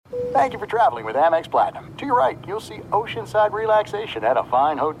Thank you for traveling with Amex Platinum. To your right, you'll see oceanside relaxation at a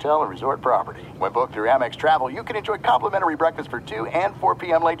fine hotel and resort property. When booked through Amex Travel, you can enjoy complimentary breakfast for 2 and 4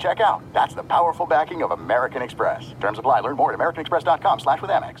 p.m. late checkout. That's the powerful backing of American Express. Terms apply. Learn more at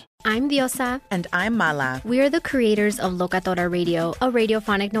americanexpress.com/withAmex. I'm Diosa. And I'm Mala. We are the creators of Locatora Radio, a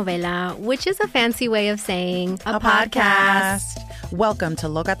radiophonic novela, which is a fancy way of saying a podcast. Welcome to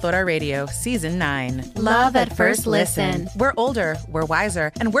Locatora Radio, Season 9. Love at first listen. We're older, we're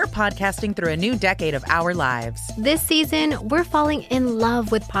wiser, and we're podcasting through a new decade of our lives. This season, we're falling in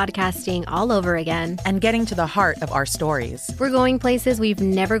love with podcasting all over again. And getting to the heart of our stories. We're going places we've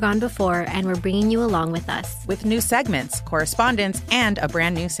never gone before, and we're bringing you along with us. With new segments, correspondence, and a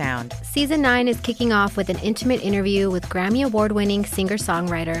brand new sound. Season 9 is kicking off with an intimate interview with Grammy Award-winning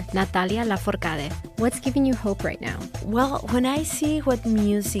singer-songwriter Natalia Lafourcade. What's giving you hope right now? Well, when I see what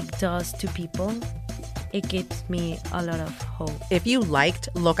music does to people, it gives me a lot of hope. If you liked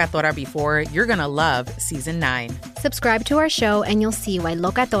Locatora before, you're going to love Season 9. Subscribe to our show and you'll see why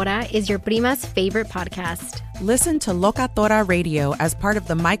Locatora is your prima's favorite podcast. Listen to Locatora Radio as part of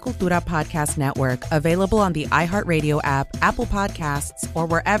the My Cultura Podcast Network, available on the iHeartRadio app, Apple Podcasts, or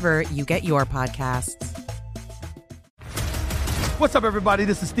wherever you get your podcasts. What's up, everybody?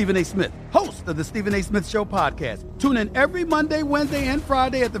 This is Stephen A. Smith, host of the Stephen A. Smith Show podcast. Tune in every Monday, Wednesday, and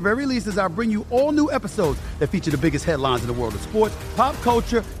Friday at the very least as I bring you all new episodes that feature the biggest headlines in the world of sports, pop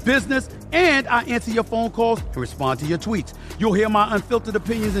culture, business, and I answer your phone calls and respond to your tweets. You'll hear my unfiltered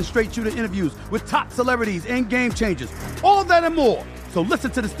opinions and straight-shooter interviews with top celebrities and game changers. All of that and more. So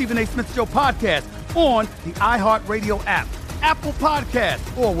listen to the Stephen A. Smith Show podcast on the iHeartRadio app, Apple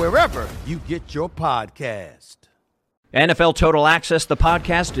Podcasts, or wherever you get your podcast. NFL Total Access, the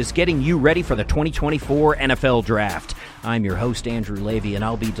podcast, is getting you ready for the 2024 NFL Draft. I'm your host, Andrew Levy, and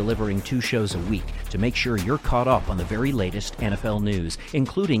I'll be delivering 2 shows a week to make sure you're caught up on the very latest NFL news,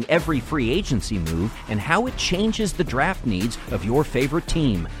 including every free agency move and how it changes the draft needs of your favorite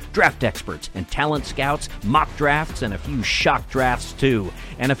team. Draft experts and talent scouts, mock drafts, and a few shock drafts, too.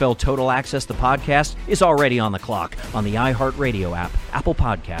 NFL Total Access, the podcast, is already on the clock on the iHeartRadio app, Apple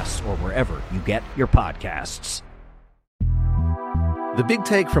Podcasts, or wherever you get your podcasts. The Big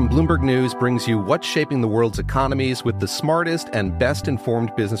Take from Bloomberg News brings you what's shaping the world's economies with the smartest and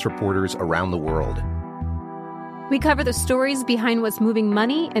best-informed business reporters around the world. We cover the stories behind what's moving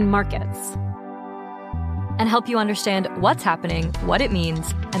money and markets, and help you understand what's happening, what it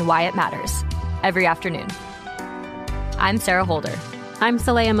means, and why it matters every afternoon. I'm Sarah Holder. I'm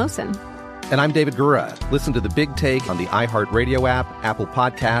Saleha Mohsen. And I'm David Gura. Listen to The Big Take on the iHeartRadio app, Apple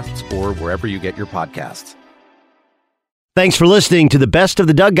Podcasts, or wherever you get your podcasts. Thanks for listening to the Best of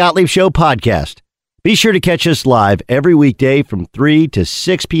the Doug Gottlieb Show podcast. Be sure to catch us live every weekday from 3 to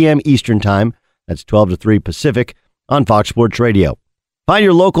 6 p.m. Eastern Time. That's 12 to 3 Pacific on Fox Sports Radio. Find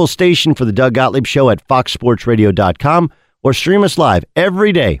your local station for the Doug Gottlieb Show at foxsportsradio.com or stream us live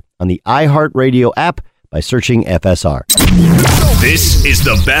every day on the iHeartRadio app by searching FSR. This is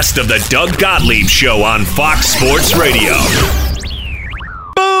the Best of the Doug Gottlieb Show on Fox Sports Radio.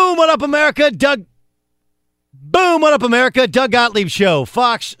 Boom! What up, America? Boom, what up, America? Doug Gottlieb Show,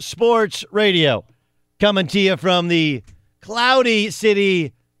 Fox Sports Radio. Coming to you from the cloudy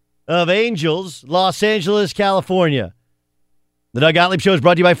city of Angels, Los Angeles, California. The Doug Gottlieb Show is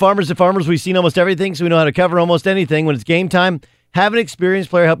brought to you by Farmers. At Farmers, we've seen almost everything, so we know how to cover almost anything. When it's game time, have an experienced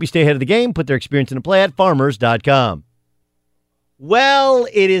player help you stay ahead of the game. Put their experience into play at farmers.com. Well,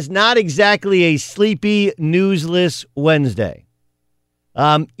 it is not exactly a sleepy, newsless Wednesday.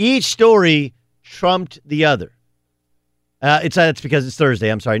 Each story trumped the other. It's because it's Thursday.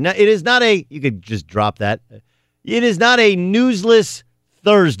 I'm sorry. No, it is not a. You could just drop that. It is not a newsless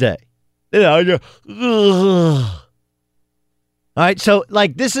Thursday. All right. So,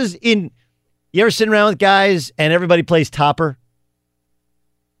 like, this is in. You ever sit around with guys and everybody plays topper?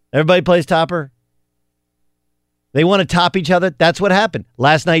 Everybody plays topper. They want to top each other. That's what happened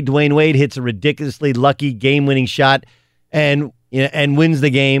last night. Dwayne Wade hits a ridiculously lucky game-winning shot and wins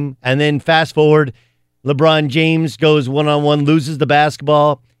the game. And then fast forward. LeBron James goes one-on-one, loses the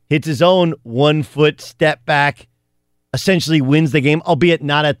basketball, hits his own 1 foot step back, essentially wins the game, albeit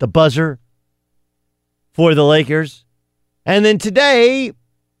not at the buzzer for the Lakers. And then today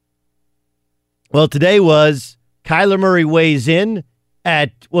was Kyler Murray weighs in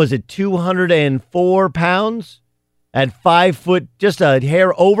at, 204 pounds at 5 foot, just a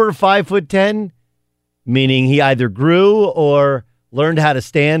hair over 5'10", meaning he either grew or learned how to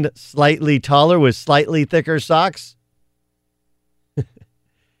stand slightly taller with slightly thicker socks.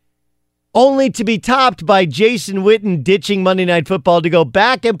 Only to be topped by Jason Witten ditching Monday Night Football to go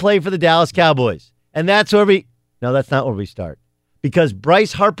back and play for the Dallas Cowboys. And that's where that's not where we start. because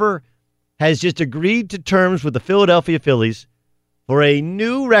Bryce Harper has just agreed to terms with the Philadelphia Phillies for a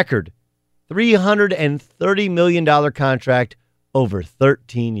new record $330 million contract over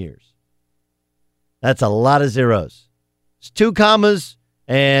 13 years. That's a lot of zeros. It's 2 commas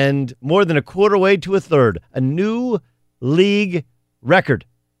and more than a quarter way to a third. A new league record.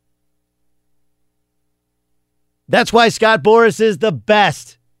 That's why Scott Boras is the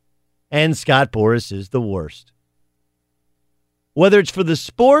best and Scott Boras is the worst. Whether it's for the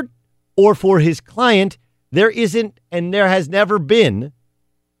sport or for his client, there isn't and there has never been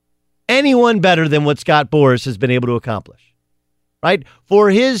anyone better than what Scott Boras has been able to accomplish. Right?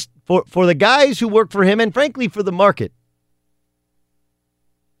 For the guys who work for him and frankly for the market.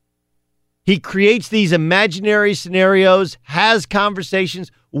 He creates these imaginary scenarios, has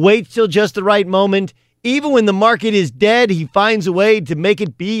conversations, waits till just the right moment. Even when the market is dead, he finds a way to make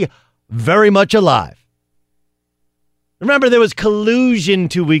it be very much alive. Remember, there was collusion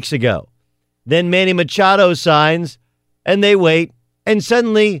 2 weeks ago. Then Manny Machado signs, and they wait, and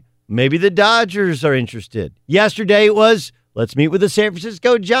suddenly maybe the Dodgers are interested. Yesterday it was, let's meet with the San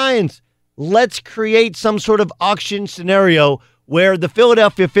Francisco Giants. Let's create some sort of auction scenario where the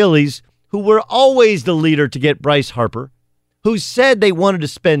Philadelphia Phillies, who were always the leader to get Bryce Harper, who said they wanted to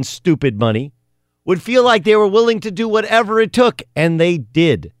spend stupid money, would feel like they were willing to do whatever it took, and they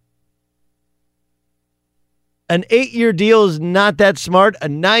did. An 8-year deal is not that smart. A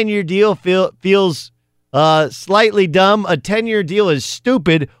 9-year deal feels slightly dumb. A 10-year deal is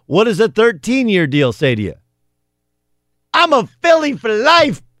stupid. What does a 13-year deal say to you? I'm a Philly for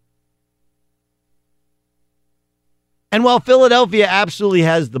life. And while Philadelphia absolutely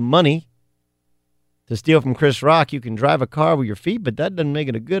has the money to steal from Chris Rock, you can drive a car with your feet, but that doesn't make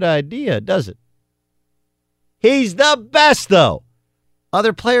it a good idea, does it? He's the best, though.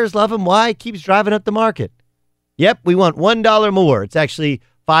 Other players love him. Why? He keeps driving up the market. Yep, we want $1 more. It's actually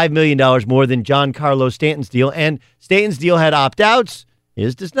 $5 million more than Giancarlo Stanton's deal, and Stanton's deal had opt-outs.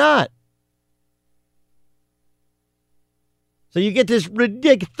 His does not. So you get this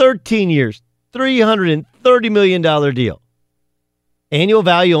ridiculous 13 years, $330 million deal. Annual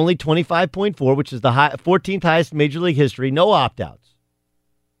value only 25.4, which is the 14th highest in Major League history. No opt-outs.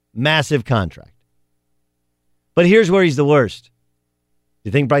 Massive contract. But here's where he's the worst. Do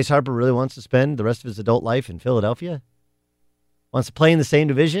you think Bryce Harper really wants to spend the rest of his adult life in Philadelphia? Wants to play in the same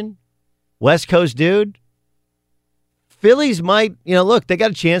division? West Coast dude? Phillies might, look, they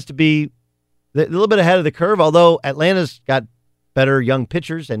got a chance to be a little bit ahead of the curve, although Atlanta's got better young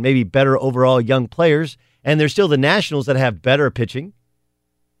pitchers and maybe better overall young players, and there's still the Nationals that have better pitching.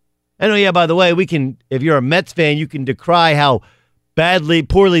 And by the way, if you're a Mets fan, you can decry how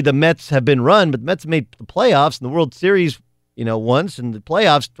poorly the Mets have been run, but the Mets made the playoffs in the World Series, once, and the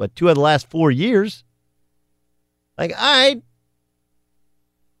playoffs, 2 of the last 4 years. All right.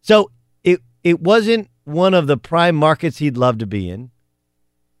 So it wasn't one of the prime markets he'd love to be in.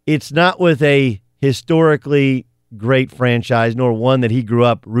 It's not with a historically great franchise, nor one that he grew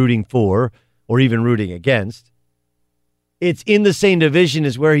up rooting for or even rooting against. It's in the same division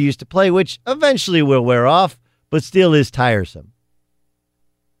as where he used to play, which eventually will wear off, but still is tiresome.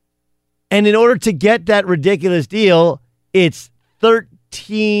 And in order to get that ridiculous deal, it's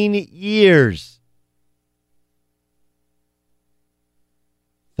 13 years.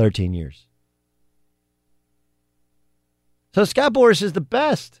 13 years. So Scott Boras is the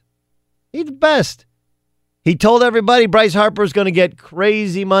best. He's the best. He told everybody Bryce Harper is going to get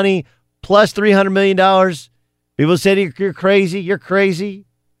crazy money plus $300 million. People said, you're crazy. You're crazy.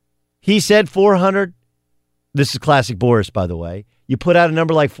 He said 400. This is classic Boras, by the way. You put out a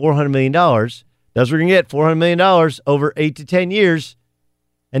number like $400 million. That's what we're going to get, $400 million over 8 to 10 years.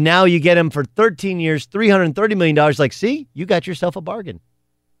 And now you get him for 13 years, $330 million. Like, see, you got yourself a bargain.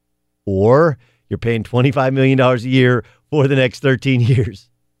 Or you're paying $25 million a year for the next 13 years.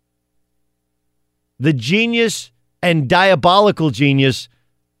 The genius and diabolical genius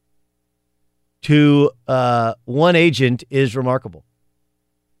to one agent is remarkable.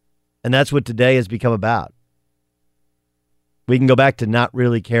 And that's what today has become about. We can go back to not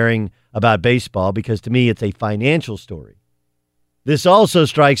really caring about baseball because to me it's a financial story. This also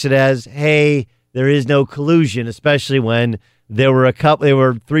strikes it as, hey, there is no collusion, especially when there were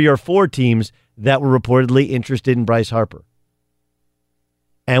 3 or 4 teams that were reportedly interested in Bryce Harper.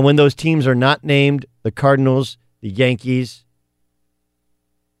 And when those teams are not named, the Cardinals, the Yankees,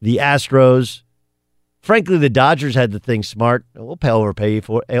 the Astros, frankly, the Dodgers had the thing smart. We'll overpay you,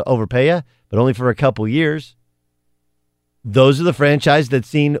 but only for a couple years. Those are the franchises that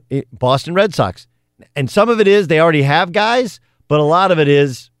seen Boston Red Sox. And some of it is they already have guys, but a lot of it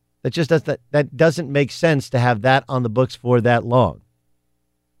is That doesn't make sense to have that on the books for that long.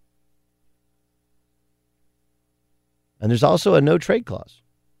 And there's also a no trade clause,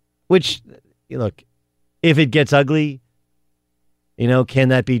 which, look, if it gets ugly, can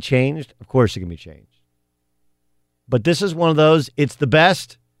that be changed? Of course it can be changed. But this is one of those, it's the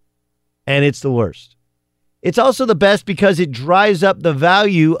best and it's the worst. It's also the best because it dries up the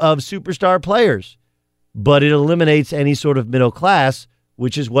value of superstar players, but it eliminates any sort of middle class,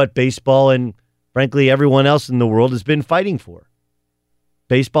 which is what baseball and, frankly, everyone else in the world has been fighting for.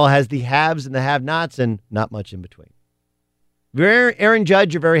 Baseball has the haves and the have-nots and not much in between. Aaron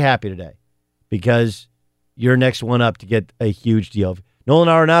Judge, you're very happy today because you're next one up to get a huge deal. Nolan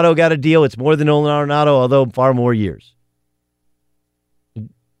Arenado got a deal. It's more than Nolan Arenado, although far more years.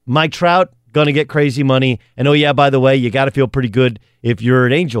 Mike Trout, going to get crazy money. And oh, yeah, by the way, you got to feel pretty good if you're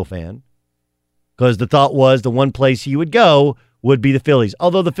an Angel fan because the thought was the one place he would go would be the Phillies.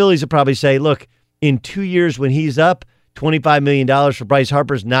 Although the Phillies would probably say, look, in 2 years when he's up, $25 million for Bryce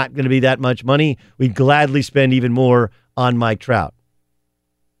Harper is not going to be that much money. We'd gladly spend even more on Mike Trout.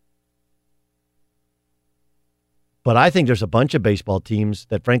 But I think there's a bunch of baseball teams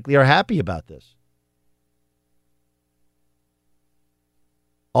that, frankly, are happy about this.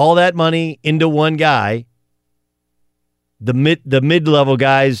 All that money into one guy. The mid-level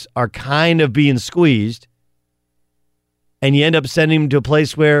guys are kind of being squeezed. And you end up sending him to a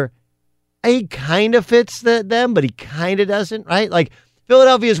place where he kind of fits them, but he kind of doesn't, right? Like,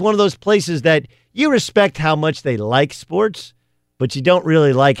 Philadelphia is one of those places that you respect how much they like sports, but you don't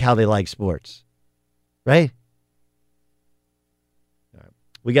really like how they like sports, right? All right.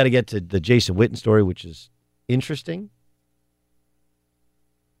 We got to get to the Jason Witten story, which is interesting.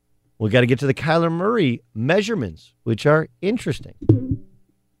 We got to get to the Kyler Murray measurements, which are interesting.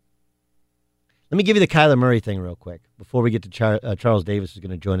 Let me give you the Kyler Murray thing real quick before we get to Charles Davis, who's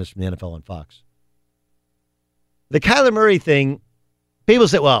going to join us from the NFL on Fox. The Kyler Murray thing, people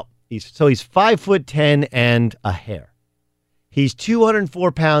say, well, he's 5'10" and a hair. He's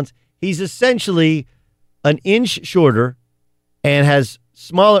 204 pounds. He's essentially an inch shorter and has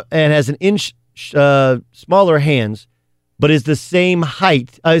an inch smaller hands, but is the same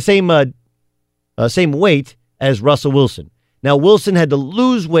height, same weight as Russell Wilson. Now, Wilson had to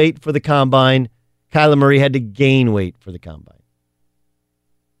lose weight for the combine. Kyler Murray had to gain weight for the combine.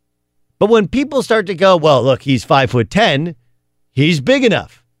 But when people start to go, well, look, he's 5'10", he's big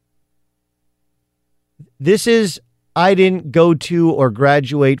enough. This is, I didn't go to or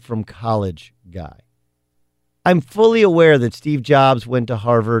graduate from college guy. I'm fully aware that Steve Jobs went to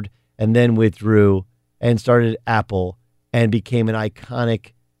Harvard and then withdrew and started Apple and became an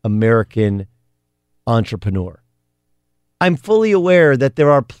iconic American entrepreneur. I'm fully aware that there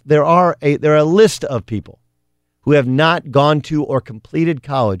are a list of people who have not gone to or completed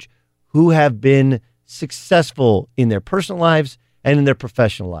college who have been successful in their personal lives and in their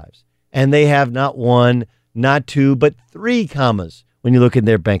professional lives. And they have not one, not two, but 3 commas when you look in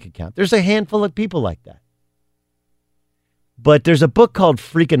their bank account. There's a handful of people like that. But there's a book called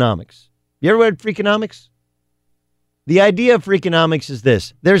Freakonomics. You ever read Freakonomics? The idea of Freakonomics is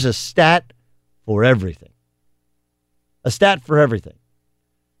this. There's a stat for everything. A stat for everything.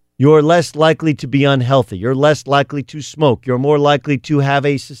 You're less likely to be unhealthy. You're less likely to smoke. You're more likely to have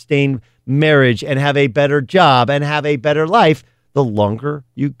a sustained marriage and have a better job and have a better life the longer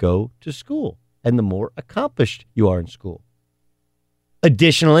you go to school and the more accomplished you are in school.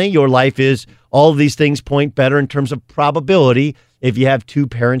 Additionally, your life is, all of these things point better in terms of probability if you have 2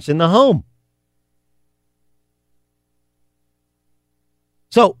 parents in the home.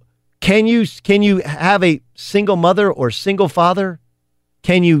 So, Can you have a single mother or single father?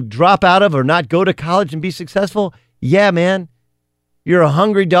 Can you drop out of or not go to college and be successful? Yeah, man. You're a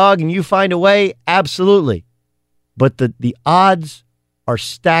hungry dog and you find a way? Absolutely. But the odds are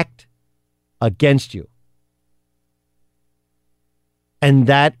stacked against you. And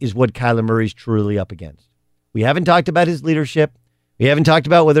that is what Kyler Murray's truly up against. We haven't talked about his leadership. We haven't talked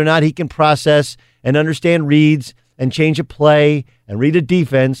about whether or not he can process and understand reads and change a play and read a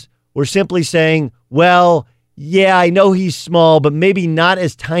defense. We're simply saying, well, yeah, I know he's small, but maybe not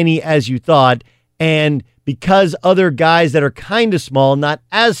as tiny as you thought. And because other guys that are kind of small, not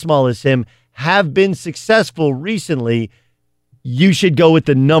as small as him, have been successful recently, you should go with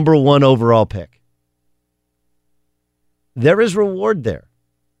the number 1 overall pick. There is reward there.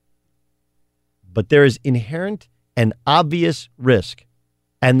 But there is inherent and obvious risk.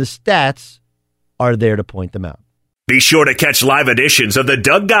 And the stats are there to point them out. Be sure to catch live editions of the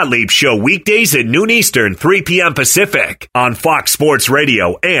Doug Gottlieb Show weekdays at noon Eastern, 3 p.m. Pacific on Fox Sports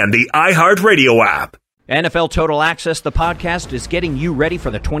Radio and the iHeartRadio app. NFL Total Access, the podcast, is getting you ready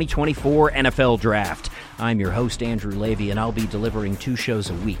for the 2024 NFL Draft. I'm your host, Andrew Levy, and I'll be delivering 2 shows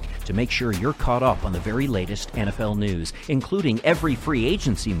a week to make sure you're caught up on the very latest NFL news, including every free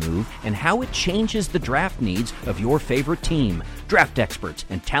agency move and how it changes the draft needs of your favorite team. Draft experts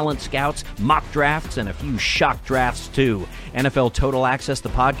and talent scouts, mock drafts, and a few shock drafts, too. NFL Total Access, the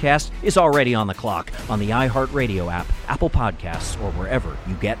podcast, is already on the clock on the iHeartRadio app, Apple Podcasts, or wherever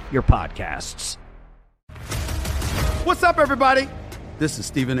you get your podcasts. What's up, everybody? This is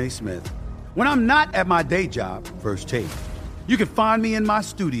Stephen A. Smith. When I'm not at my day job, First Take, you can find me in my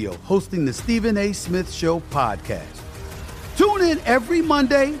studio hosting the Stephen A. Smith Show podcast. Tune in every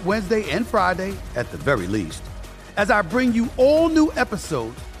Monday, Wednesday, and Friday, at the very least, as I bring you all new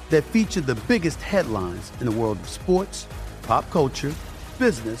episodes that feature the biggest headlines in the world of sports, pop culture,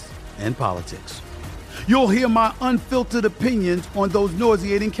 business, and politics. You'll hear my unfiltered opinions on those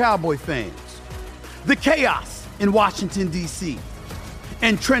nauseating Cowboy fans, the chaos in Washington, D.C.,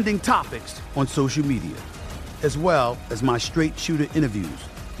 and trending topics on social media, as well as my straight shooter interviews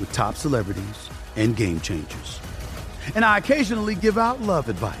with top celebrities and game changers. And I occasionally give out love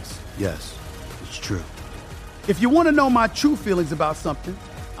advice. Yes, it's true. If you want to know my true feelings about something,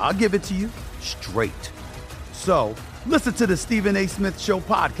 I'll give it to you straight. So listen to the Stephen A. Smith Show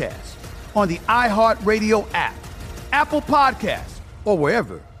podcast on the iHeartRadio app, Apple Podcasts, or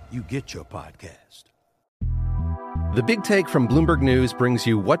wherever you get your podcast. The Big Take from Bloomberg News brings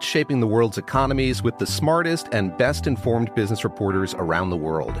you what's shaping the world's economies with the smartest and best-informed business reporters around the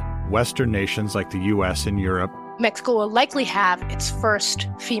world. Western nations like the U.S. and Europe. Mexico will likely have its first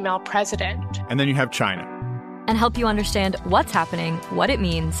female president. And then you have China. And help you understand what's happening, what it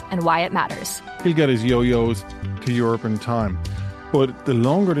means, and why it matters. He'll get his yo-yos to Europe in time. But the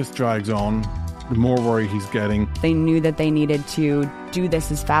longer this drags on, the more worry he's getting. They knew that they needed to do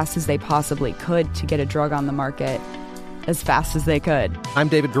this as fast as they possibly could to get a drug on the market as fast as they could. I'm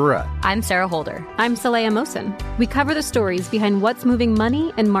David Gura. I'm Sarah Holder. I'm Saleha Mohsen. We cover the stories behind what's moving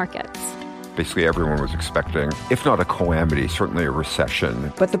money and markets. Basically, everyone was expecting, if not a calamity, certainly a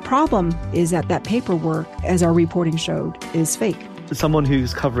recession. But the problem is that paperwork, as our reporting showed, is fake. As someone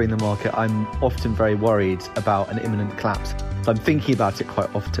who's covering the market, I'm often very worried about an imminent collapse. So I'm thinking about it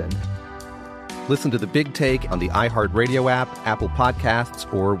quite often. Listen to The Big Take on the iHeartRadio app, Apple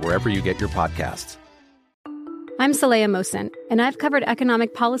Podcasts, or wherever you get your podcasts. I'm Saleha Mohsen, and I've covered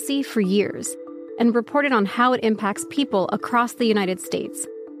economic policy for years and reported on how it impacts people across the United States.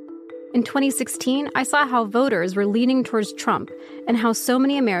 In 2016, I saw how voters were leaning towards Trump and how so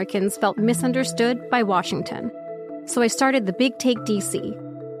many Americans felt misunderstood by Washington. So I started the Big Take DC.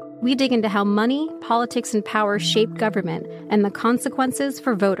 We dig into how money, politics, and power shape government and the consequences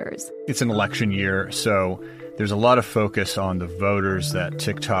for voters. It's an election year, so there's a lot of focus on the voters that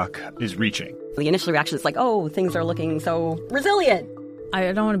TikTok is reaching. The initial reaction is like, oh, things are looking so resilient.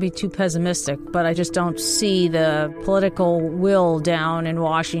 I don't want to be too pessimistic, but I just don't see the political will down in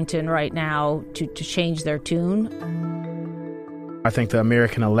Washington right now to change their tune. I think the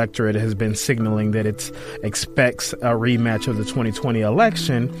American electorate has been signaling that it expects a rematch of the 2020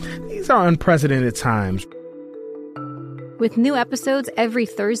 election. These are unprecedented times. With new episodes every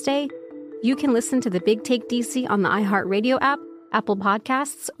Thursday, you can listen to the Big Take DC on the iHeartRadio app, Apple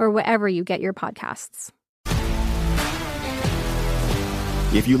Podcasts, or wherever you get your podcasts.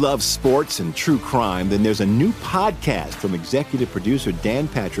 If you love sports and true crime, then there's a new podcast from executive producer Dan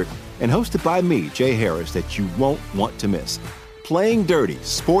Patrick and hosted by me, Jay Harris, that you won't want to miss. Playing Dirty: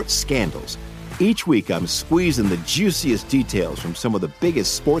 Sports Scandals. Each week, I'm squeezing the juiciest details from some of the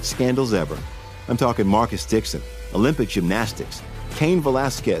biggest sports scandals ever. I'm talking Marcus Dixon, Olympic gymnastics, Cain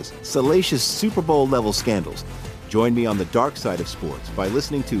Velasquez, salacious Super Bowl-level scandals. Join me on the dark side of sports by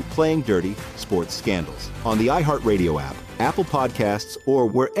listening to Playing Dirty: Sports Scandals on the iHeartRadio app, Apple Podcasts, or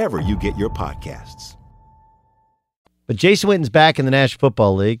wherever you get your podcasts. But Jason Witten's back in the National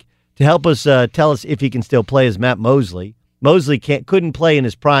Football League. To help us tell us if he can still play is Matt Mosley. Mosley couldn't play in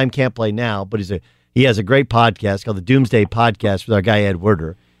his prime, can't play now, but he has a great podcast called the Doomsday Podcast with our guy Ed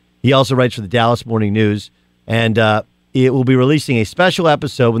Werder. He also writes for the Dallas Morning News, and it will be releasing a special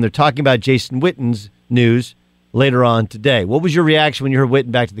episode when they're talking about Jason Witten's news later on today. What was your reaction when you heard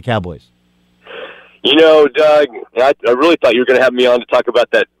Witten back to the Cowboys? You know, Doug, I really thought you were going to have me on to talk about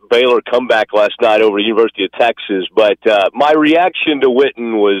that Baylor comeback last night over the University of Texas, but my reaction to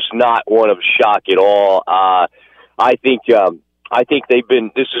Witten was not one of shock at all. I think they've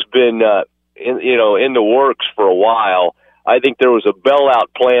been. This has been in the works for a while. I think there was a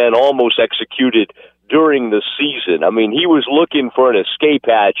bailout plan almost executed during the season. I mean, he was looking for an escape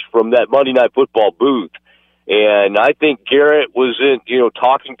hatch from that Monday Night Football booth. And I think Garrett was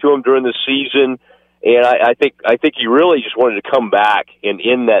talking to him during the season, And I think he really just wanted to come back and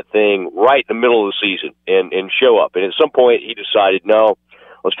end that thing right in the middle of the season and show up. And at some point he decided, no,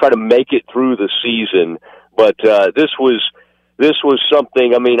 let's try to make it through the season. But this was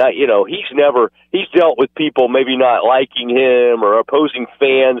something. I mean, he's dealt with people maybe not liking him or opposing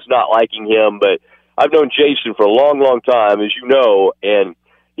fans not liking him. But I've known Jason for a long, long time, as you know, and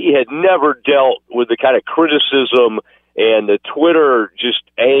he had never dealt with the kind of criticism and the Twitter just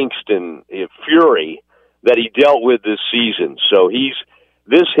angst and fury that he dealt with this season. So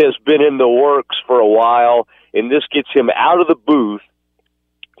this has been in the works for a while, and this gets him out of the booth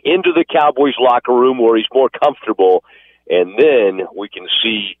into the Cowboys locker room where he's more comfortable, and then we can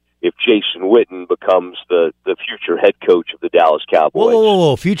see if Jason Witten becomes the future head coach of the Dallas Cowboys.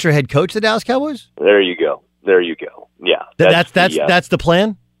 Whoa. Future head coach of the Dallas Cowboys? There you go. Yeah. That's the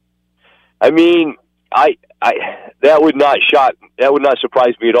plan? I mean, that would not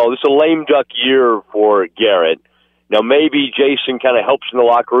surprise me at all. This is a lame duck year for Garrett. Now, maybe Jason kind of helps in the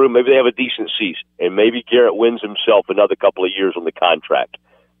locker room. Maybe they have a decent season, and maybe Garrett wins himself another couple of years on the contract.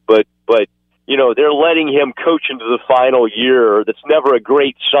 But they're letting him coach into the final year. That's never a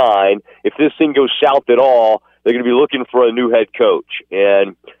great sign. If this thing goes south at all, they're going to be looking for a new head coach.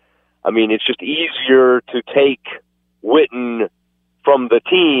 And, I mean, it's just easier to take Witten from the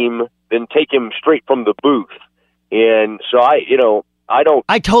team than take him straight from the booth. And so I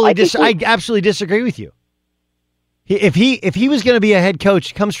absolutely disagree with you. If he was going to be a head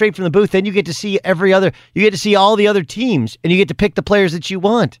coach, come straight from the booth, then you get to see you get to see all the other teams, and you get to pick the players that you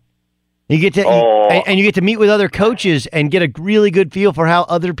want. You get to and you get to meet with other coaches and get a really good feel for how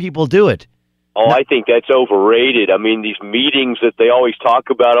other people do it. I think that's overrated. I mean, these meetings that they always talk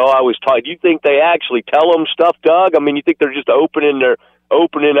about. Do you think they actually tell them stuff, Doug? I mean, you think they're just opening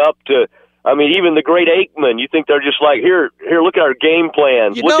up to? I mean, even the great Aikman, you think they're just like, here, look at our game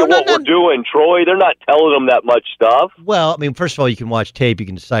plans. Look at what we're doing, Troy. They're not telling them that much stuff. Well, I mean, first of all, you can watch tape. You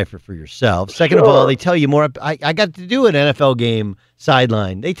can decipher for yourself. Second of all, they tell you more. I got to do an NFL game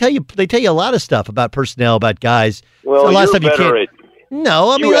sideline. They tell you a lot of stuff about personnel, about guys. Well, so a lot you're of stuff better you can't. No,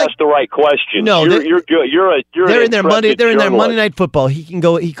 I mean, you asked the right question. No, you're good. You're they're in their Monday. They're in their journalist. Monday Night Football.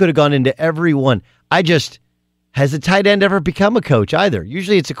 He could have gone into every one. Has a tight end ever become a coach either?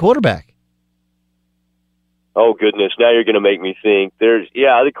 Usually, it's a quarterback. Oh, goodness. Now you're going to make me think. There's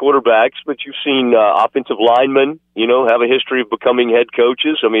the quarterbacks, but you've seen offensive linemen, have a history of becoming head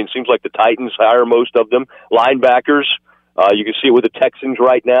coaches. I mean, it seems like the Titans hire most of them. Linebackers, you can see it with the Texans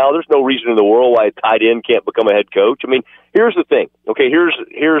right now. There's no reason in the world why a tight end can't become a head coach. I mean, here's the thing. Okay,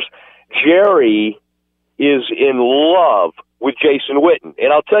 here's Jerry is in love with Jason Witten,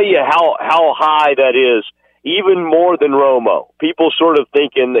 and I'll tell you how high that is. Even more than Romo. People sort of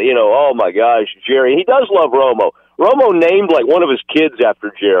thinking, oh my gosh, Jerry. He does love Romo. Romo named like one of his kids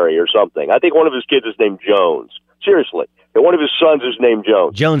after Jerry or something. I think one of his kids is named Jones. Seriously. And one of his sons is named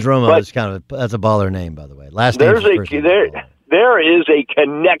Jones. Jones Romo is that's a baller name, by the way. Last name. There is a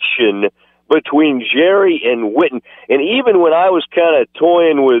connection between Jerry and Witten. And even when I was kind of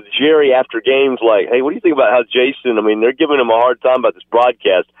toying with Jerry after games like, hey, what do you think about how Jason, I mean, they're giving him a hard time about this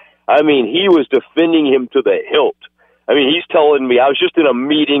broadcast. I mean, he was defending him to the hilt. I mean, he's telling me, I was just in a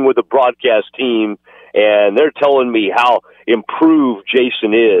meeting with the broadcast team, and they're telling me how improved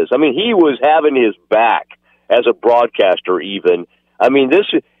Jason is. I mean, he was having his back as a broadcaster even. I mean,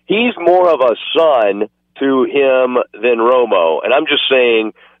 he's more of a son to him than Romo. And I'm just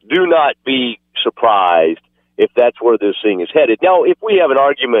saying, do not be surprised if that's where this thing is headed. Now, if we have an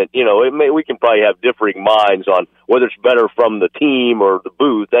argument, we can probably have differing minds on whether it's better from the team or the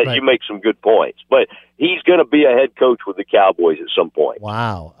booth. That You make some good points. But he's going to be a head coach with the Cowboys at some point.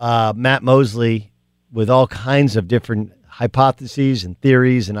 Wow. Matt Mosley, with all kinds of different hypotheses and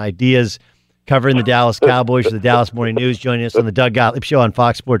theories and ideas, covering the Dallas Cowboys for the Dallas Morning News, joining us on the Doug Gottlieb Show on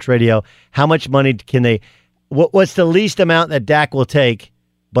Fox Sports Radio. How much money can they – what's the least amount that Dak will take,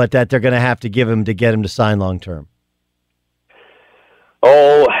 but that they're going to have to give him to get him to sign long-term?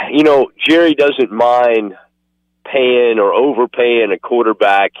 Oh, Jerry doesn't mind paying or overpaying a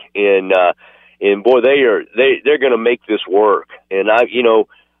quarterback, and boy, they're going to make this work. And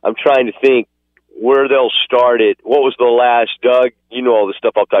I'm trying to think where they'll start it. What was the last, Doug? You know all this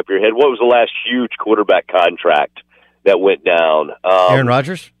stuff off the top of your head. What was the last huge quarterback contract that went down? Aaron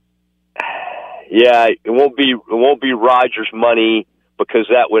Rodgers? Yeah, it won't be Rodgers' money. Because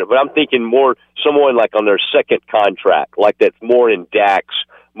that would, but I'm thinking more someone like on their second contract, like that's more in Dak's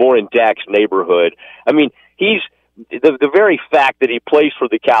neighborhood. I mean, he's the very fact that he plays for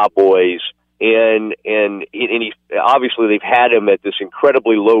the Cowboys, and he's obviously they've had him at this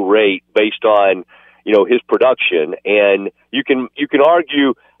incredibly low rate based on his production, and you can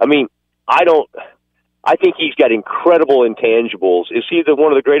argue. I mean, I think he's got incredible intangibles. Is he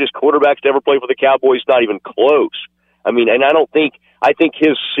one of the greatest quarterbacks to ever play for the Cowboys? Not even close. I mean, and I think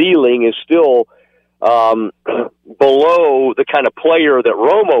his ceiling is still below the kind of player that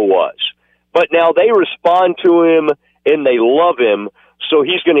Romo was. But now they respond to him and they love him, so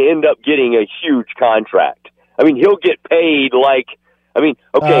he's going to end up getting a huge contract. I mean, he'll get paid like, I'll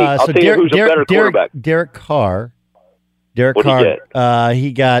tell you who's a better quarterback. Derek Carr. What'd he get?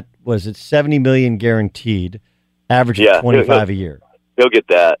 He got, was it $70 million guaranteed, average of 25 a year. He'll get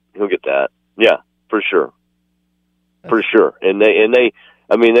that. Yeah, for sure. For sure. And they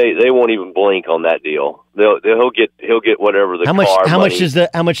won't even blink on that deal. He'll get whatever the how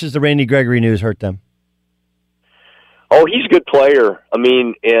much does the Randy Gregory news hurt them? Oh, he's a good player. I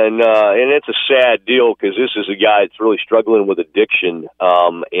mean, and it's a sad deal because this is a guy that's really struggling with addiction,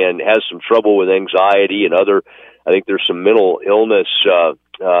 and has some trouble with anxiety and other. I think there's some mental illness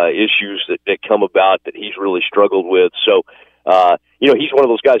issues that come about that he's really struggled with. So, he's one of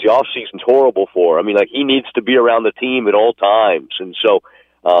those guys the off season's horrible for. I mean, like, he needs to be around the team at all times, and so,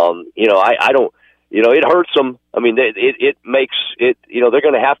 I don't. It hurts them. I mean, it makes it. They're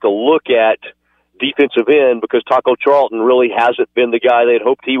going to have to look at defensive end because Taco Charlton really hasn't been the guy they'd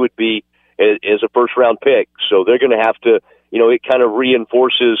hoped he would be as a first-round pick. So they're going to have to, it kind of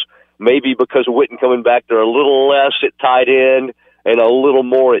reinforces maybe because of Witten coming back, they're a little less at tight end and a little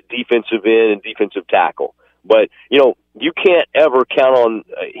more at defensive end and defensive tackle. But, you can't ever count on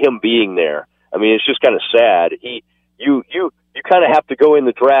him being there. I mean, it's just kind of sad. You kind of have to go in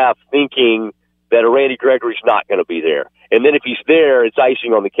the draft thinking that a Randy Gregory's not going to be there. And then if he's there, it's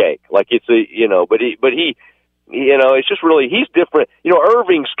icing on the cake. Like it's it's just really, he's different.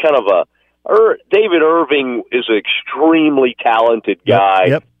 Irving's kind of David Irving is an extremely talented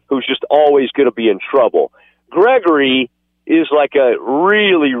guy who's just always going to be in trouble. Gregory is like a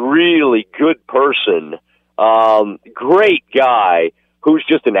really, really good person, great guy who's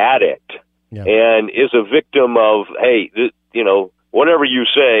just an addict and is a victim of, whatever you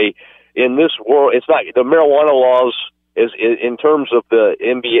say in this world. It's not the marijuana laws. In terms of the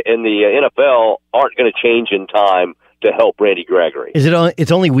NBA and the NFL, aren't going to change in time to help Randy Gregory. Is it? It's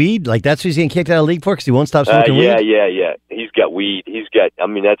only weed? Like that's what he's getting kicked out of the league for because he won't stop smoking weed? Yeah. He's got weed. He's got. I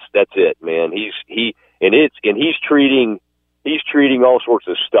mean, that's it, man. He's treating all sorts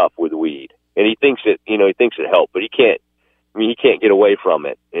of stuff with weed, and he thinks it helps, but he can't. I mean, he can't get away from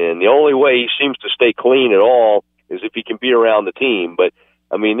it, and the only way he seems to stay clean at all is if he can be around the team. But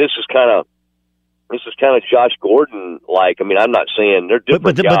I mean, this is kind of Josh Gordon-like. I mean, I'm not saying they're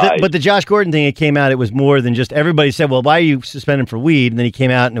different guys. But the Josh Gordon thing, it came out, it was more than just everybody said, well, why are you suspending for weed? And then he came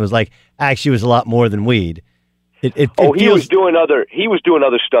out and it was like, actually, it was a lot more than weed. He was doing other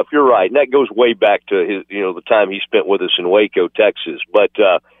stuff. You're right. And that goes way back to his, the time he spent with us in Waco, Texas. But,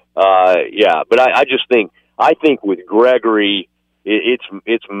 but I just think with Gregory,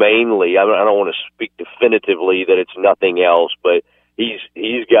 it's mainly, I don't want to speak definitively that it's nothing else, but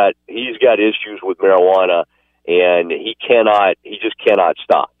he's got issues with marijuana, and he just cannot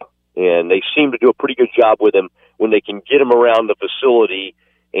stop. And they seem to do a pretty good job with him when they can get him around the facility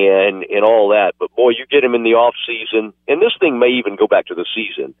and all that. But boy, you get him in the off season, and this thing may even go back to the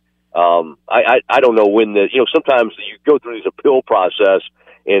season. I don't know when sometimes you go through this appeal process,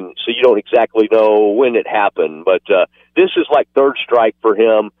 and so you don't exactly know when it happened. But this is like third strike for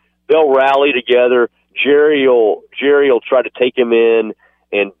him. They'll rally together. Jerry will try to take him in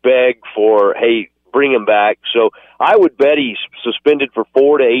and beg for, hey, bring him back. So I would bet he's suspended for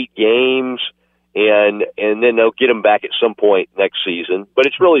 4 to 8 games, and then they'll get him back at some point next season. But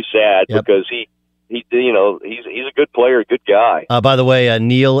it's really sad because he's a good player, a good guy. By the way,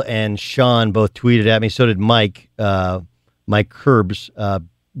 Neil and Sean both tweeted at me. So did Mike. Mike Curbs.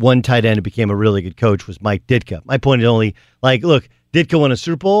 One tight end who became a really good coach was Mike Ditka. My point is only look, Ditka won a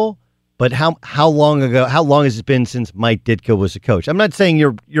Super Bowl. But how long has it been since Mike Ditka was a coach? I'm not saying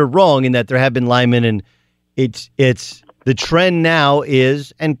you're wrong in that there have been linemen, and it's the trend now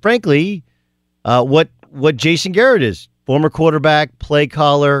is, and frankly, what Jason Garrett is, former quarterback, play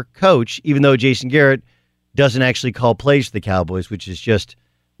caller, coach, even though Jason Garrett doesn't actually call plays for the Cowboys, which is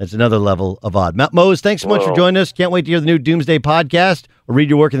that's another level of odd. Matt Mose, thanks so much for joining us. Can't wait to hear the new Doomsday podcast or read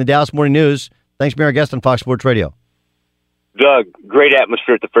your work in the Dallas Morning News. Thanks for being our guest on Fox Sports Radio. Doug, great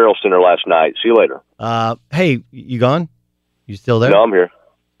atmosphere at the Farrell Center last night. See you later. Hey, you gone? You still there? No, I'm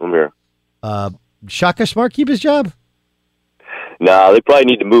here. Shaka Smart keep his job? No, they probably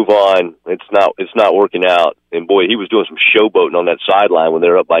need to move on. It's not working out. And boy, he was doing some showboating on that sideline when they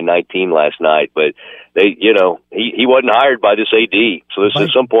were up by 19 last night. But they, he wasn't hired by this AD. So at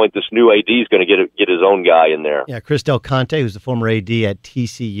some point, this new AD is going to get his own guy in there. Yeah, Chris Del Conte, who's the former AD at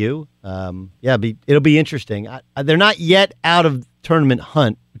TCU. It'll be interesting. They're not yet out of tournament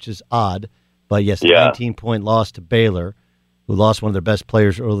hunt, which is odd. But yes, a 19-point loss to Baylor, who lost one of their best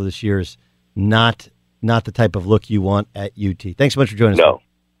players earlier this year, is not the type of look you want at UT. Thanks so much for joining us. No.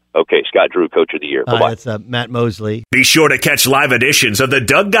 Okay, Scott Drew, Coach of the Year. Bye-bye. That's Matt Mosley. Be sure to catch live editions of the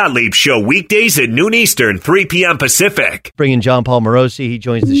Doug Gottlieb Show weekdays at noon Eastern, 3 p.m. Pacific. Bring in John Paul Morosi. He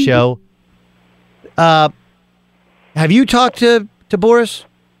joins the show. Have you talked to Boris?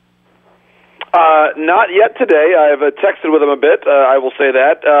 Not yet today. I've texted with him a bit. I will say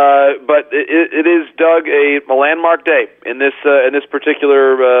that. But it is, Doug, a landmark day in this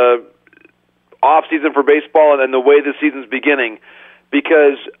particular off season for baseball and the way the season's beginning.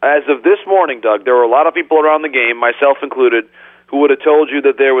 Because as of this morning, Doug, there were a lot of people around the game, myself included, who would have told you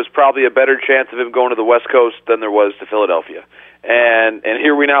that there was probably a better chance of him going to the West Coast than there was to Philadelphia. And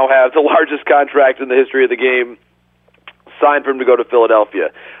here we now have the largest contract in the history of the game signed for him to go to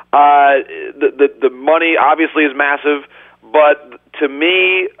Philadelphia. The money obviously is massive, but to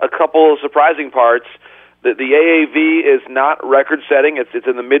me, a couple of surprising parts. The AAV is not record-setting. It's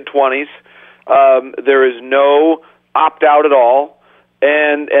in the mid-20s. There is no opt-out at all.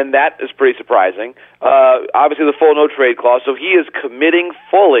 And that is pretty surprising. Obviously, the full no-trade clause. So he is committing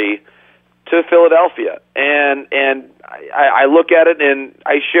fully to Philadelphia. And I look at it, and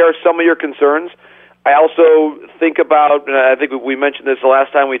I share some of your concerns. I also think about, and I think we mentioned this the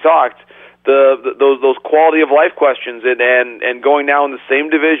last time we talked, those quality of life questions, and going now in the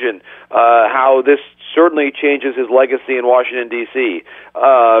same division, how this certainly changes his legacy in Washington D.C.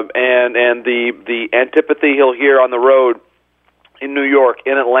 And the antipathy he'll hear on the road in New York,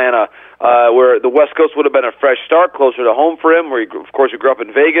 in Atlanta, where the West Coast would have been a fresh start, closer to home for him. Where of course he grew up in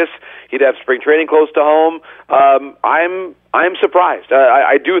Vegas, he'd have spring training close to home. I'm surprised.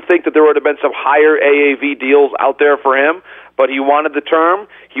 I do think that there would have been some higher AAV deals out there for him, but he wanted the term.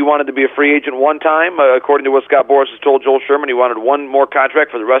 He wanted to be a free agent one time, according to what Scott Boras has told Joel Sherman. He wanted one more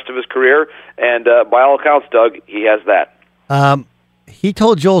contract for the rest of his career, and by all accounts, Doug, he has that. He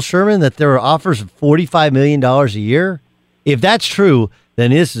told Joel Sherman that there were offers of $45 million a year. If that's true, then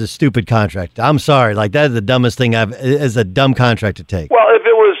this is a stupid contract. I'm sorry. Like, that is the dumbest thing is a dumb contract to take. Well, if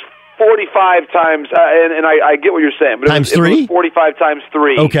it was 45 times, and I get what you're saying, but times if it was 45 times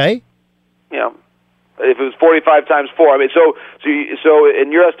 3. Okay. You know, if it was 45 times 4, I mean, so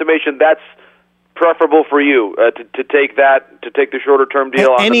in your estimation, that's preferable for you to take the shorter term deal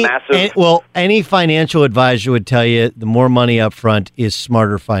on the massive. Any financial advisor would tell you the more money up front is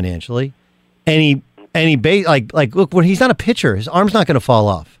smarter financially. Look, when he's not a pitcher, his arm's not going to fall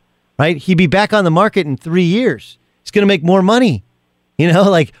off, right? He'd be back on the market in 3 years. He's going to make more money.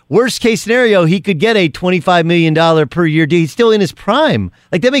 Worst case scenario, he could get a $25 million per year deal. He's still in his prime.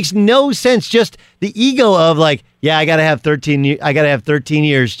 Like, that makes no sense. Just the ego of I got to have 13. I got to have 13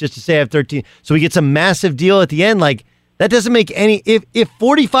 years just to say I have 13. So he gets a massive deal at the end. Like, that doesn't make any. If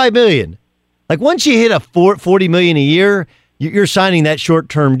 $45 million, like, once you hit a $40 million a year, you're signing that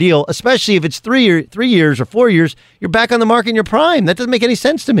short-term deal, especially if it's 3 years or 4 years. You're back on the market in your prime. That doesn't make any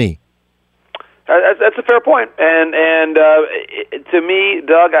sense to me. That's a fair point, and to me,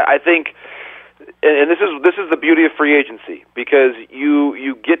 Doug, I think, and this is the beauty of free agency, because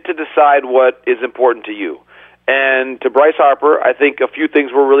you get to decide what is important to you. And to Bryce Harper, I think a few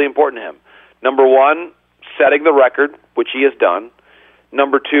things were really important to him. Number one, setting the record, which he has done.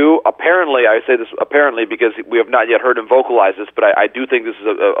 Number two, apparently, I say this apparently because we have not yet heard him vocalize this, but I do think this is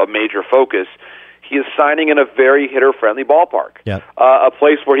a major focus. He is signing in a very hitter-friendly ballpark, a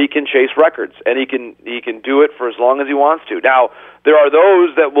place where he can chase records, and he can do it for as long as he wants to. Now, there are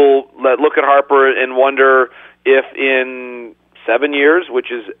those that will look at Harper and wonder if in 7 years,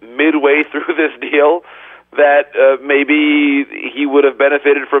 which is midway through this deal, that maybe he would have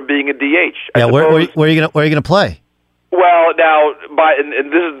benefited from being a DH. Where are you going to play? Well, now,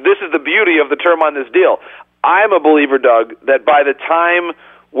 and this is the beauty of the term on this deal. I'm a believer, Doug, that by the time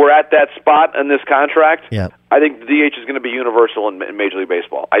we're at that spot in this contract, I think the DH is going to be universal in Major League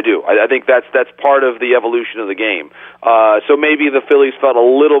Baseball. I do. I think that's part of the evolution of the game. So maybe the Phillies felt a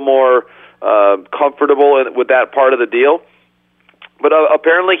little more comfortable with that part of the deal. But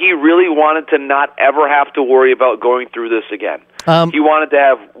apparently he really wanted to not ever have to worry about going through this again. He wanted to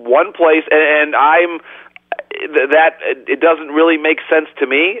have one place, and that it doesn't really make sense to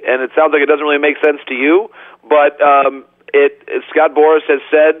me, and it sounds like it doesn't really make sense to you, but Scott Boras has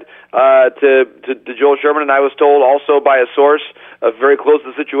said to Joel Sherman, and I was told also by a source very close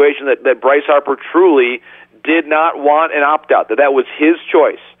to the situation, that Bryce Harper truly did not want an opt-out, that was his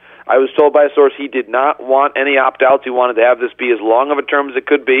choice. I was told by a source he did not want any opt-outs. He wanted to have this be as long of a term as it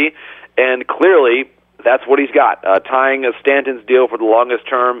could be, and clearly that's what he's got, tying Stanton's deal for the longest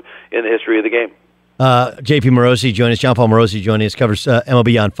term in the history of the game. JP Morosi joining us, John Paul Morosi joining us, covers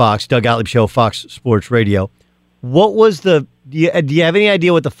MLB on Fox, Doug Gottlieb Show, Fox Sports Radio. What was do you have any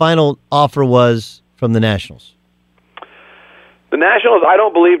idea what the final offer was from the Nationals? The Nationals, I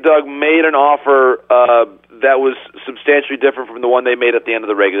don't believe, Doug, made an offer that was substantially different from the one they made at the end of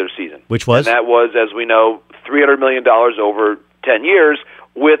the regular season. Which was? And that was, as we know, $300 million over 10 years,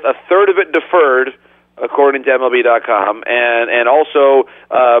 with a third of it deferred, according to MLB.com, and also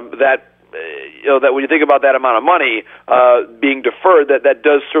that when you think about that amount of money being deferred, that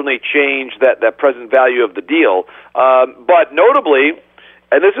does certainly change that present value of the deal. But notably,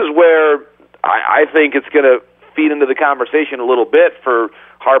 and this is where I think it's going to feed into the conversation a little bit for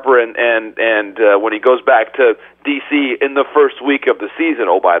Harper and when he goes back to D.C. in the first week of the season.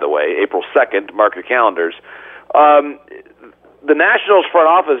 Oh, by the way, April 2nd, mark your calendars. The Nationals front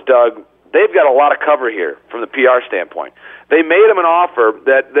office, Doug, they've got a lot of cover here from the PR standpoint. They made him an offer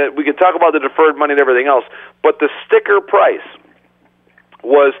that we could talk about the deferred money and everything else, but the sticker price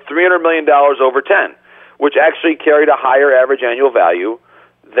was $300 million over 10, which actually carried a higher average annual value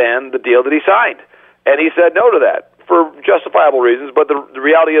than the deal that he signed. And he said no to that for justifiable reasons, but the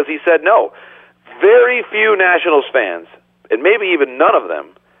reality is he said no. Very few Nationals fans, and maybe even none of them,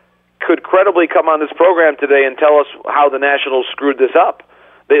 could credibly come on this program today and tell us how the Nationals screwed this up.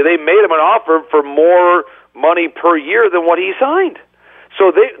 They made him an offer for more money per year than what he signed.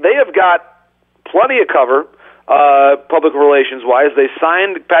 So they have got plenty of cover, public relations-wise. They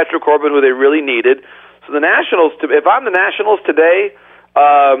signed Patrick Corbin, who they really needed. So the Nationals, if I'm the Nationals today,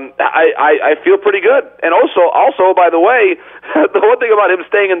 I feel pretty good. And also, by the way, the one thing about him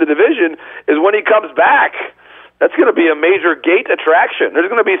staying in the division is when he comes back, that's going to be a major gate attraction. There's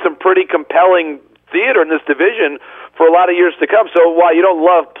going to be some pretty compelling theater in this division for a lot of years to come. So while you don't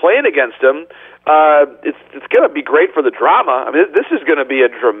love playing against him, it's going to be great for the drama. I mean, this is going to be a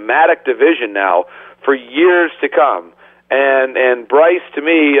dramatic division now for years to come. And Bryce, to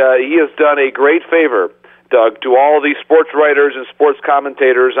me, he has done a great favor, Doug, to all these sports writers and sports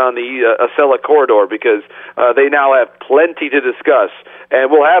commentators on the Acela corridor, because they now have plenty to discuss. And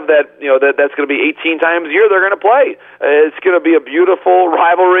we'll have that, that's going to be 18 times a year they're going to play. It's going to be a beautiful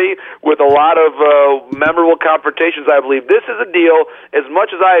rivalry with a lot of memorable confrontations, I believe. This is a deal, as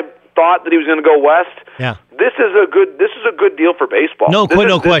much as I thought that he was going to go west, this is a good deal for baseball. No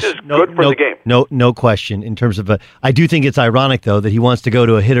question. This is good for the game. No question. In terms of, I do think it's ironic though that he wants to go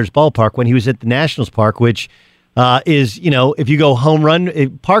to a hitter's ballpark when he was at the Nationals Park, which is, if you go home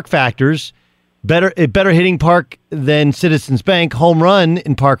run park factors, better hitting park than Citizens Bank. Home run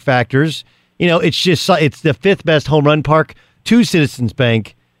in park factors, it's the fifth best home run park to Citizens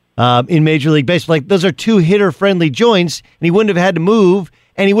Bank in Major League Baseball. Like, those are two hitter friendly joints, and he wouldn't have had to move.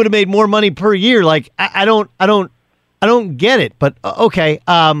 And he would have made more money per year. Like, I don't get it. But okay,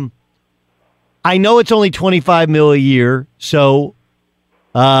 I know it's only $25 million a year, so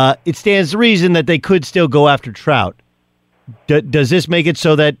it stands to reason that they could still go after Trout. Does this make it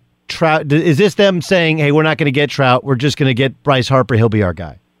so that Trout? Is this them saying, "Hey, we're not going to get Trout. We're just going to get Bryce Harper. He'll be our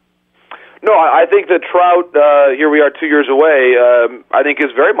guy"? No, I think that Trout, here we are 2 years away, I think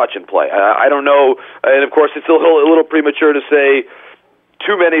is very much in play. I don't know, and of course it's a little premature to say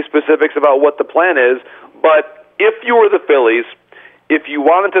too many specifics about what the plan is, but if you were the Phillies, if you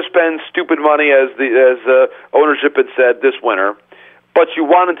wanted to spend stupid money, as ownership had said this winter, but you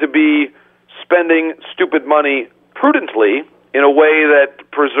wanted to be spending stupid money prudently in a way that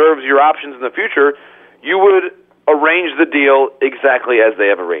preserves your options in the future, you would arrange the deal exactly as they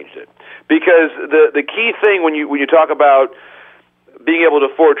have arranged it. Because the key thing when you talk about being able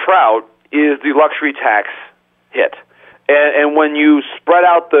to afford Trout is the luxury tax hit. And when you spread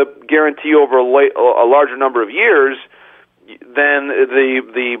out the guarantee over a larger number of years, then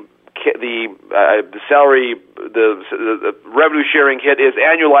the salary, the revenue sharing hit is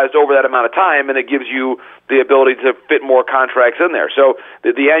annualized over that amount of time, and it gives you the ability to fit more contracts in there. So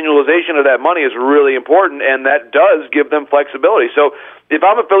the annualization of that money is really important, and that does give them flexibility. So if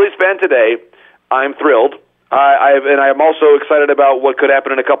I'm a Phillies fan today, I'm thrilled. I'm also excited about what could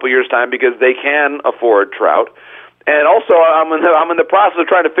happen in a couple years' time because they can afford Trout. And also, I'm in the process of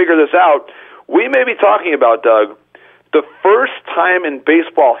trying to figure this out. We may be talking about, Doug, the first time in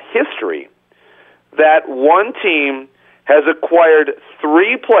baseball history that one team has acquired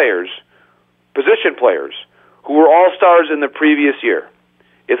three players, position players, who were all-stars in the previous year.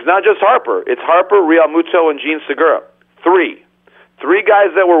 It's not just Harper. It's Harper, Real Muto, and Gene Segura. Three guys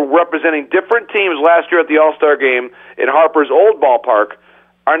that were representing different teams last year at the All-Star Game in Harper's old ballpark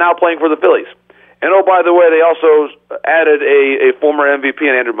are now playing for the Phillies. And, oh, by the way, they also added a former MVP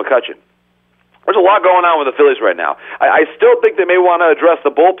in Andrew McCutchen. There's a lot going on with the Phillies right now. I still think they may want to address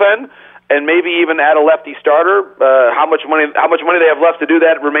the bullpen and maybe even add a lefty starter. How much money they have left to do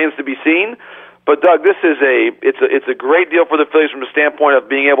that remains to be seen. But, Doug, this is it's a great deal for the Phillies from the standpoint of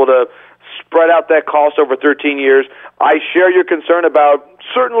being able to spread out that cost over 13 years. I share your concern about,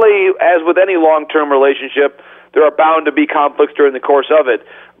 certainly, as with any long-term relationship, there are bound to be conflicts during the course of it.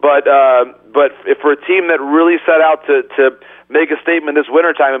 But if for a team that really set out to make a statement this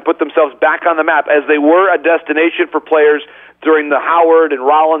wintertime and put themselves back on the map, as they were a destination for players during the Howard and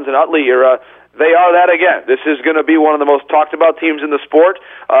Rollins and Utley era, they are that again. This is going to be one of the most talked about teams in the sport.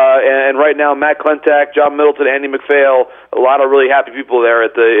 And right now, Matt Klentak, John Middleton, Andy McPhail, a lot of really happy people there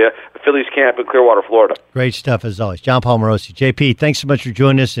at the Phillies camp in Clearwater, Florida. Great stuff as always. John Palmarosi. JP, thanks so much for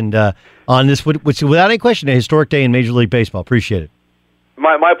joining us and on this, which without any question, a historic day in Major League Baseball. Appreciate it.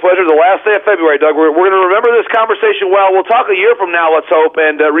 My pleasure. The last day of February, Doug. We're going to remember this conversation well. We'll talk a year from now, let's hope,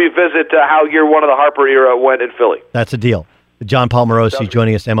 and revisit how year one of the Harper era went in Philly. That's a deal. John Palmarosi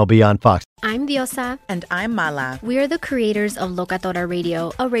joining us, MLB on Fox. I'm Diosa. And I'm Mala. We are the creators of Locatora Radio,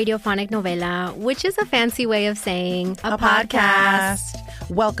 a radiophonic novela, which is a fancy way of saying a podcast.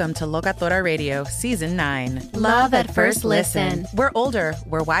 Welcome to Locatora Radio, Season 9. Love at first listen. We're older,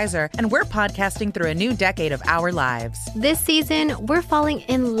 we're wiser, and we're podcasting through a new decade of our lives. This season, we're falling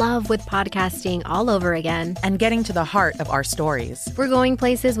in love with podcasting all over again. And getting to the heart of our stories. We're going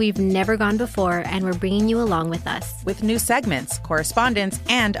places we've never gone before, and we're bringing you along with us. With new segments, correspondence,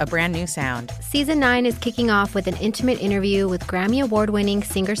 and a brand new sound. Season 9 is kicking off with an intimate interview with Grammy Award-winning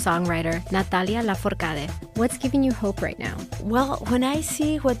singer-songwriter Natalia Lafourcade. What's giving you hope right now? Well, when I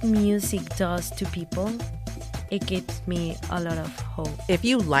see what music does to people, it gives me a lot of hope. If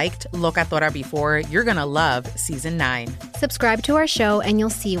you liked Locatora before, you're going to love Season 9. Subscribe to our show and you'll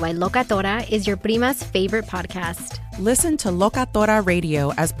see why Locatora is your prima's favorite podcast. Listen to Locatora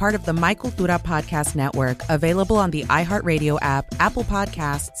Radio as part of the My Cultura Podcast Network, available on the iHeartRadio app, Apple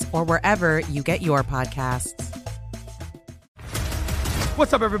Podcasts, or wherever you get your podcasts.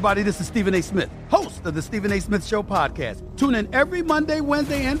 What's up, everybody? This is Stephen A. Smith, host of the Stephen A. Smith Show podcast. Tune in every Monday,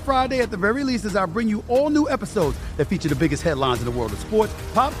 Wednesday, and Friday at the very least as I bring you all new episodes that feature the biggest headlines in the world of sports,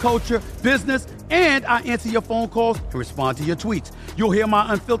 pop culture, business, and I answer your phone calls and respond to your tweets. You'll hear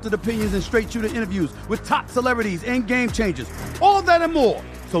my unfiltered opinions and straight-shooter interviews with top celebrities and game changers. All that and more.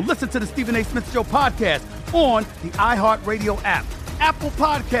 So listen to the Stephen A. Smith Show podcast on the iHeartRadio app, Apple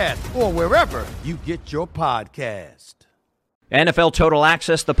Podcasts, or wherever you get your podcast. NFL Total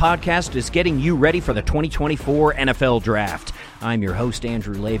Access, the podcast, is getting you ready for the 2024 NFL Draft. I'm your host,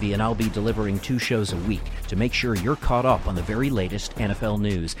 Andrew Levy, and I'll be delivering 2 shows a week to make sure you're caught up on the very latest NFL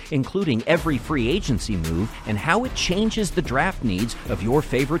news, including every free agency move and how it changes the draft needs of your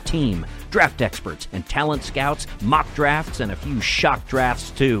favorite team. Draft experts and talent scouts, mock drafts, and a few shock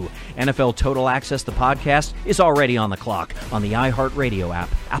drafts, too. NFL Total Access, the podcast, is already on the clock on the iHeartRadio app,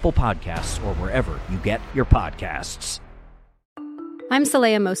 Apple Podcasts, or wherever you get your podcasts. I'm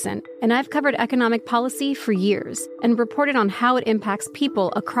Saleha Mohsen, and I've covered economic policy for years and reported on how it impacts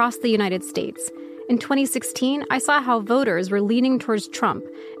people across the United States. In 2016, I saw how voters were leaning towards Trump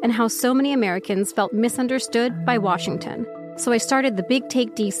and how so many Americans felt misunderstood by Washington. So I started The Big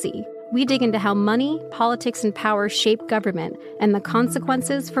Take DC. We dig into how money, politics, and power shape government and the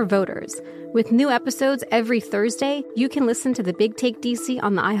consequences for voters. With new episodes every Thursday, you can listen to The Big Take DC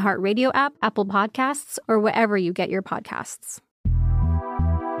on the iHeartRadio app, Apple Podcasts, or wherever you get your podcasts.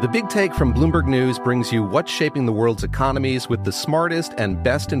 The Big Take from Bloomberg News brings you what's shaping the world's economies with the smartest and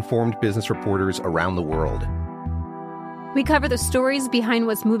best-informed business reporters around the world. We cover the stories behind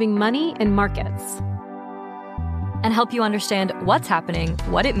what's moving money and markets. And help you understand what's happening,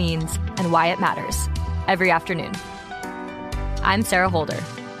 what it means, and why it matters. Every afternoon. I'm Sarah Holder.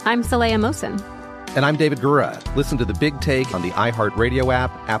 I'm Saleha Mohsen. And I'm David Gura. Listen to The Big Take on the iHeartRadio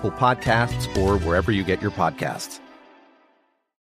app, Apple Podcasts, or wherever you get your podcasts.